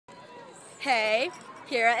Hey,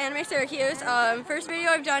 here at Anime Syracuse. First video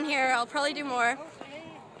I've done here. I'll probably do more,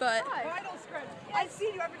 but Vinyl scratch. I've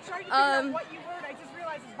seen you. I've been trying to figure out what you were. I just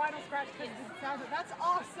realized it's vinyl scratch because it sounded. That's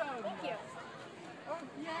awesome. Thank you. Oh,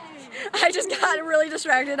 yay. I just got really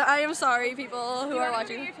distracted. I am sorry, people who are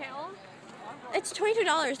watching. Your tail? It's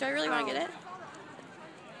 $22. Do I really want to get it?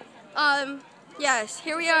 Yes,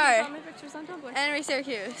 here we are. Anime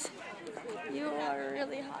Syracuse. You are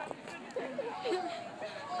really hot.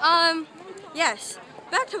 Yes,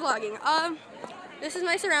 back to vlogging. This is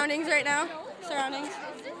my surroundings right now. Surroundings.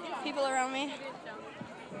 People around me.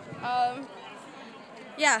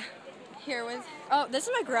 Yeah. Here with, oh, this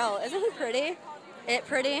is my grill. Isn't he pretty? It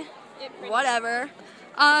pretty? Whatever.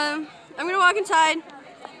 I'm gonna walk inside,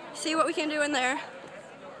 see what we can do in there.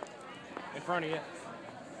 In front of you.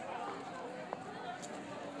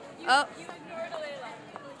 Oh.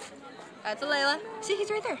 That's a Layla. See,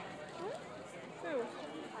 he's right there.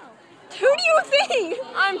 Who do you think?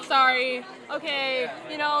 I'm sorry. Okay,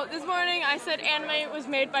 you know, this morning I said anime was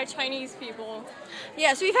made by Chinese people.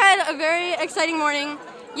 Yes, we've had a very exciting morning.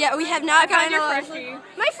 Yeah, we have not gotten your a freshie.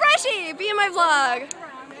 My freshie! Be in my vlog.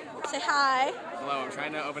 Say hi. Hello, I'm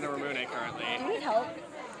trying to open a Ramune currently. Do you need help?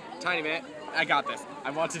 Tiny bit. I got this.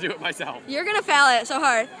 I want to do it myself. You're gonna fail it so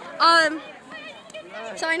hard.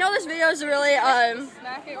 So I know this video is really,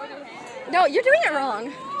 Smack it with your hand. no, you're doing it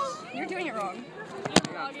wrong. You're doing it wrong.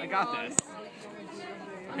 I got this.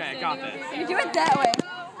 Okay, I got this. You do it that way.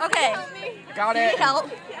 Okay. I got Do you it. need help?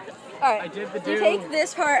 Alright. I did the You do. take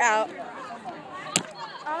this part out.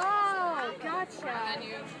 Oh, gotcha.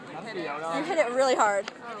 That's Fiona. You hit it really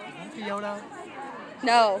hard. Fiona.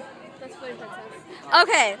 No. That's Flame Princess.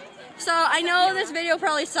 Okay. So I know this video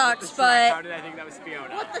probably sucks, How but did I think that was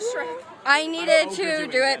Fiona? What the Shrek? I needed to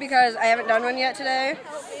do it because I haven't done one yet today.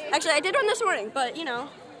 Actually, I did one this morning, but you know.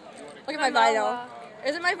 Look at my vinyl.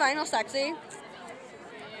 Isn't my vinyl sexy?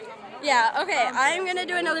 Yeah, okay. I'm going to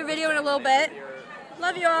do another video in a little bit.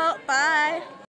 Love you all. Bye.